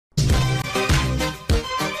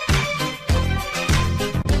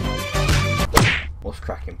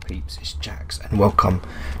name's is Jax, and welcome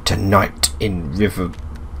to Night in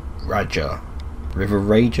Riverager.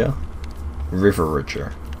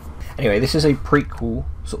 Riverager. Anyway, this is a prequel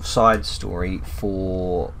sort of side story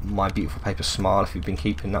for My Beautiful Paper Smile. If you've been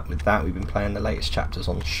keeping up with that, we've been playing the latest chapters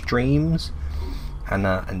on streams,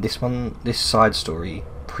 and this side story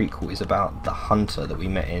prequel is about the hunter that we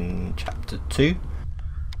met in chapter 2.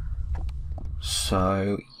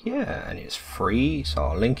 So yeah, and it's free, so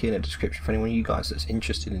I'll link it in the description for anyone of you guys that's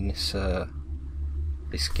interested in this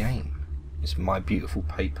this game. It's My Beautiful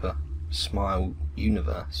Paper Smile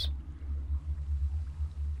universe.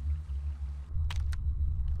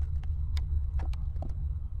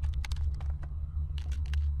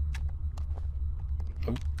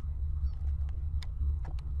 Oh.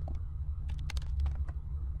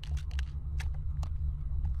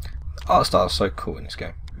 The art style is so cool in this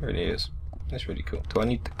game. It really is. It's really cool. Do I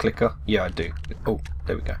need the clicker? Yeah, I do. Oh,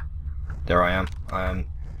 there we go. There I am. I am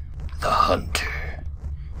the hunter.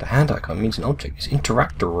 The hand icon means an object is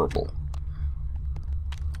interactable.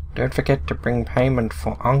 Don't forget to bring payment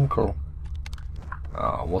for Uncle.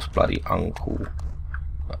 Ah, what's bloody Uncle?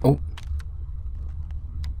 Oh.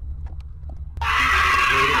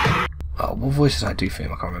 Oh, what voice did I do for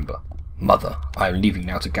him? I can't remember. Mother, I am leaving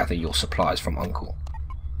now to gather your supplies from Uncle.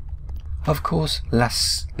 Of course,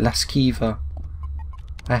 Laskiva.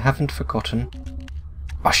 I haven't forgotten.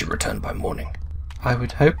 I should return by morning. I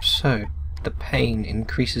would hope so. The pain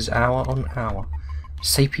increases hour on hour.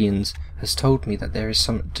 Sapiens has told me that there is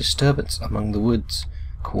some disturbance among the woods,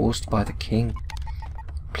 caused by the king.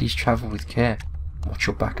 Please travel with care. Watch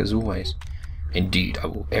your back as always. Indeed, I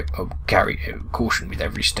will carry caution with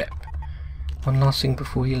every step. One last thing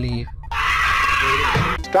before you leave.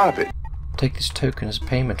 Stop it! Take this token as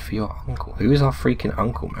payment for your uncle. Who is our freaking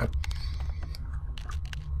uncle, man?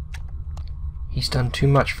 He's done too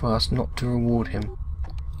much for us not to reward him.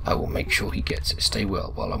 I will make sure he gets it. Stay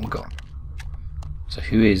well while I'm gone. So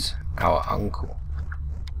who is our uncle?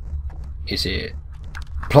 Is it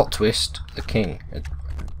plot twist, the king?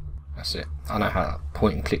 That's it. I know how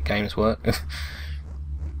point and click games work.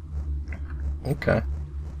 Okay.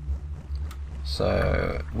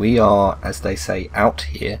 So we are, as they say, out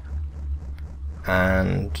here.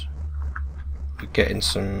 And we're getting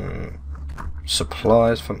some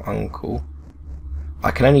supplies from Uncle. I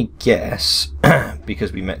can only guess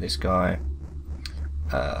because we met this guy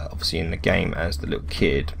obviously in the game as the little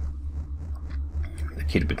kid, the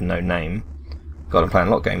kid with no name. God, I'm playing a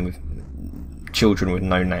lot of games with children with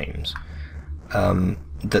no names.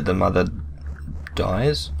 That the mother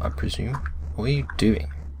dies, I presume. What are you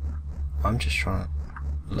doing? I'm just trying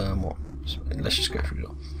to learn what. Let's just go through the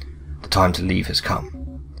door. The time to leave has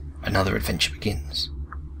come. Another adventure begins.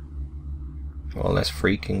 Well, let's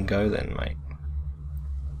freaking go then, mate.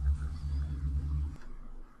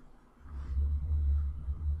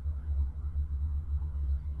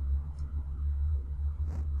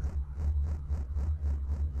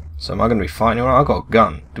 So am I going to be fighting anyone? I've got a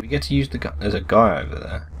gun. Do we get to use the gun? There's a guy over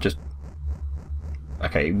there. Just...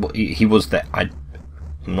 Okay, he was there. I'm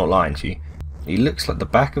not lying to you. He looks like the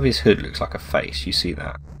back of his hood looks like a face. You see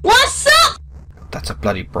that? What's up? That's a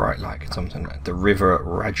bloody bright light. Something like the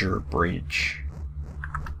Riverager Bridge.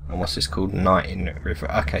 And what's this called? Night in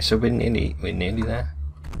River. Okay, so we're nearly there.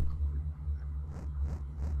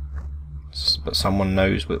 But someone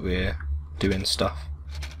knows that we're doing stuff.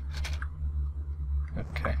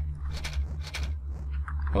 Okay.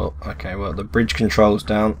 Well, okay. Well, the bridge controls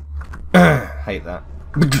down. Hate that.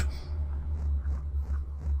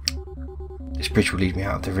 This bridge will lead me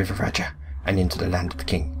out of the Riverager and into the land of the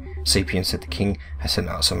king. Sapien said the king has sent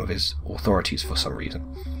out some of his authorities for some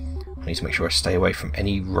reason. I need to make sure I stay away from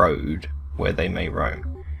any road where they may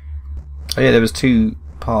roam. Oh yeah, there was two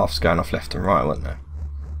paths going off left and right, weren't there?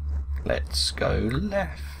 Let's go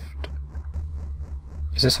left.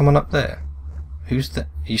 Is there someone up there? Who's that?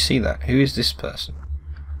 You see that? Who is this person?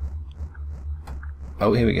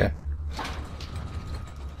 Oh, here we go.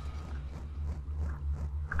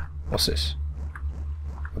 What's this?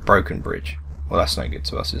 A broken bridge. Well, that's no good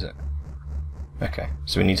to us, is it? Okay,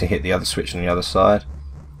 so we need to hit the other switch on the other side.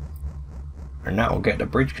 And that will get the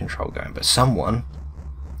bridge control going. But someone...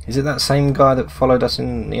 Is it that same guy that followed us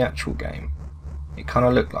in the actual game? It kind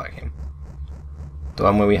of looked like him. The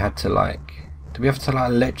one where we had to, like... Did we have to, like,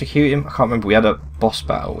 electrocute him? I can't remember. We had a boss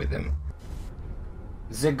battle with him.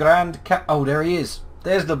 The Grand Cat... Oh, there he is.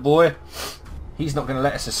 There's the boy. He's not going to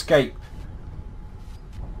let us escape.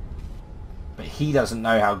 But he doesn't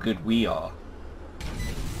know how good we are.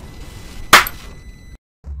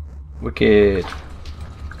 Wicked.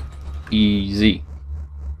 Easy.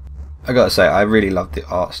 I gotta say, I really love the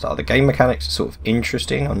art style. The game mechanics are sort of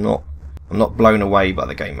interesting. I'm not blown away by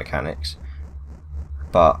the game mechanics,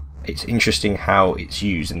 but it's interesting how it's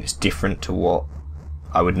used, and it's different to what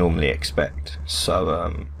I would normally expect.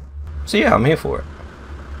 So yeah, I'm here for it.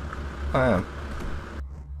 I am.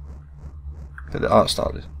 But the art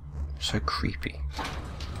style is so creepy.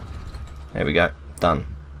 There we go.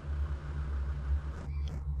 Done.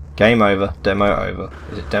 Game over. Demo over.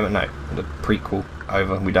 Is it demo? No. The prequel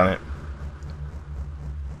over. We done it.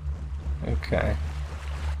 Okay.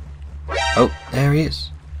 Oh, there he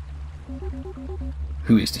is.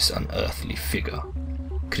 Who is this unearthly figure?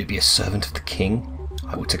 Could it be a servant of the king?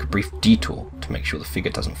 I will take a brief detour to make sure the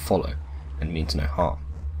figure doesn't follow and means no harm.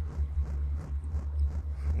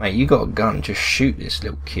 Mate, you got a gun, just shoot this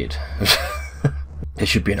little kid. There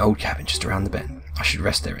should be an old cabin just around the bend. I should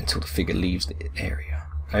rest there until the figure leaves the area.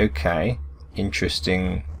 Okay,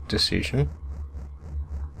 interesting decision.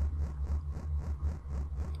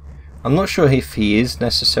 I'm not sure if he is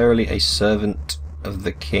necessarily a servant of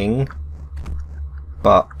the king,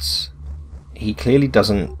 but he clearly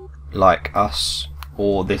doesn't like us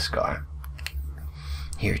or this guy.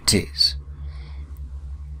 Here it is.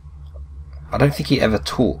 I don't think he ever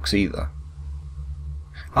talks either.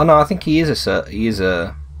 Oh no, I think he is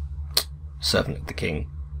a servant of the king,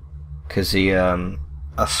 because he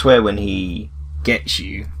I swear when he gets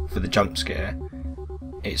you for the jump scare,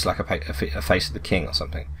 it's like a face of the king or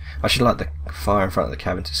something. I should light the fire in front of the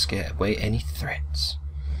cabin to scare away any threats.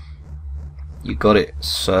 You got it,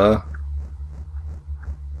 sir.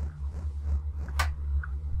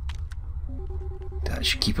 That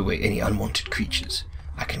should keep away any unwanted creatures.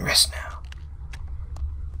 I can rest now.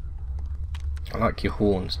 I like your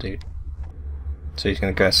horns, dude. So he's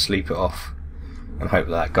gonna go sleep it off and hope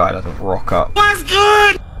that guy doesn't rock up. What's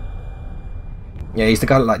good? Yeah, he's the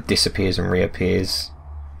guy that like disappears and reappears.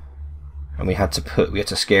 And we had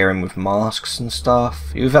to scare him with masks and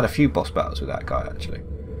stuff. We've had a few boss battles with that guy actually.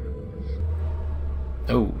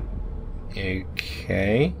 Oh,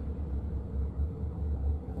 okay.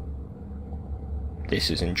 This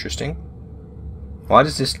is interesting. Why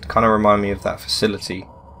does this kind of remind me of that facility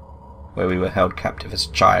where we were held captive as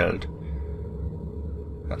a child?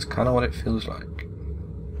 That's kind of what it feels like.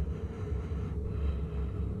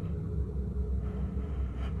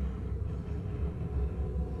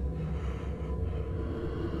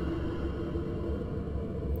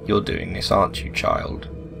 You're doing this, aren't you, child?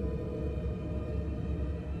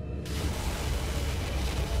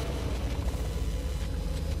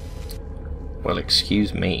 Well,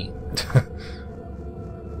 excuse me.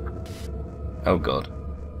 Oh god.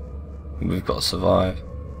 We've got to survive.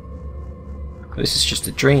 This is just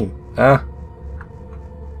a dream. Ah.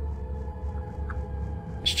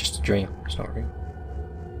 It's just a dream. It's not real.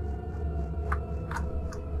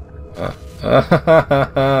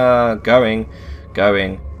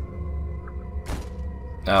 Going.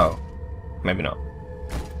 Oh. Maybe not.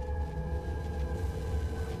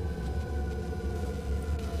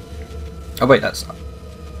 Oh wait, that's...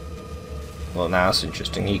 Well, now that's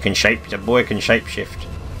interesting. He can the boy can shapeshift.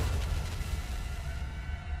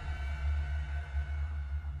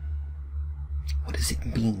 What does it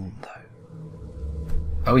mean, though?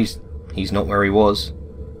 Oh, he's not where he was.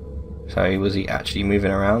 So was he actually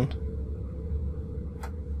moving around?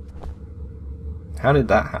 How did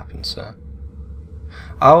that happen, sir?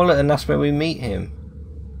 Oh, and that's where we meet him.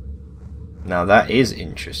 Now that is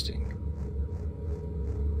interesting.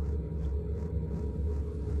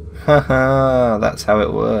 Haha, that's how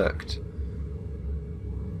it worked.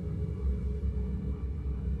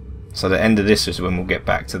 So the end of this is when we'll get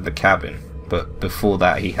back to the cabin, but before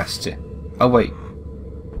that he has to... Oh wait.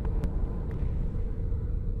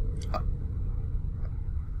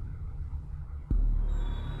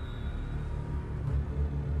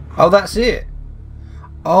 Oh, that's it.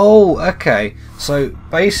 Oh, okay. So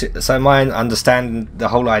my understanding, the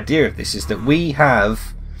whole idea of this is that we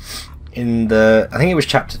have in the, I think it was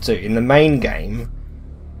chapter 2, in the main game,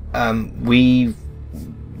 the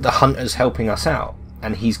hunter's helping us out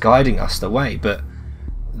and he's guiding us the way, but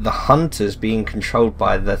the hunter's being controlled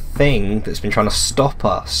by the thing that's been trying to stop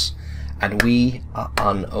us and we are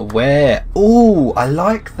unaware. Oh, I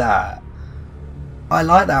like that.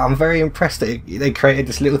 I'm very impressed that they created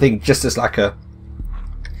this little thing just as like a,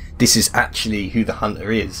 this is actually who the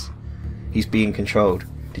hunter is. He's being controlled.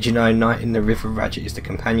 Did you know Night in Riverager is the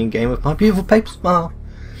companion game of my beautiful paper smile?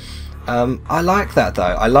 I like that though.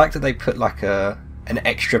 I like that they put like an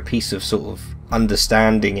extra piece of sort of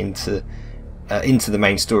understanding into the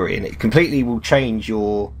main story, and it completely will change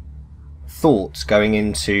your thoughts going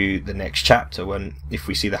into the next chapter if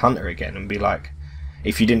we see the hunter again and be like,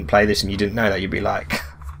 if you didn't play this and you didn't know that, you'd be like,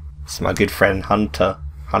 it's my good friend Hunter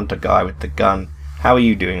guy with the gun. How are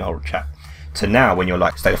you doing, old chap? So now when you're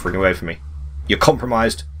like, stay the freaking away from me, you're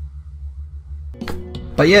compromised.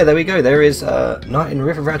 But yeah, there we go. There is Night in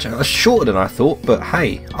Riverager. It's shorter than I thought, but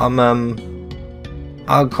hey, I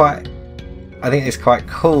think it's quite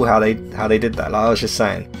cool how they did that. Like I was just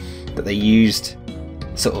saying, that they used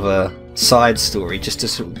sort of a side story just to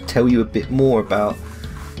sort of tell you a bit more about,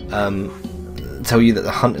 tell you that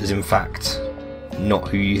the hunter's in fact not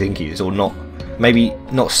who you think he is, or not, maybe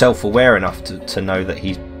not self-aware enough to know that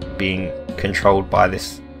he's being controlled by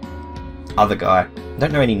this other guy. I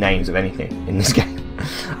don't know any names of anything in this game.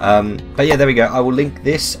 But yeah, there we go. I will link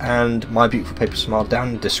this and My Beautiful Paper Smile down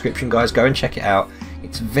in the description, guys. Go and check it out.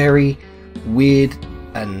 It's very weird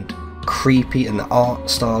and creepy, and the art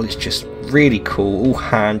style is just really cool, all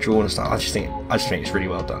hand drawn and stuff. I just think it's really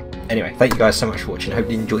well done. Anyway, thank you guys so much for watching. Hope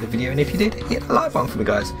you enjoyed the video, and if you did, hit the like button for me,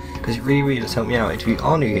 guys, because it really does help me out. If you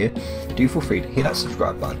are new here, do feel free to hit that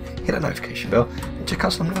subscribe button, hit that notification bell, and check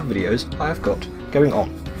out some of the other videos I have got going on.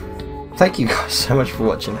 Thank you guys so much for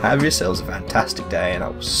watching. Have yourselves a fantastic day, and I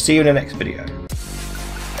will see you in the next video.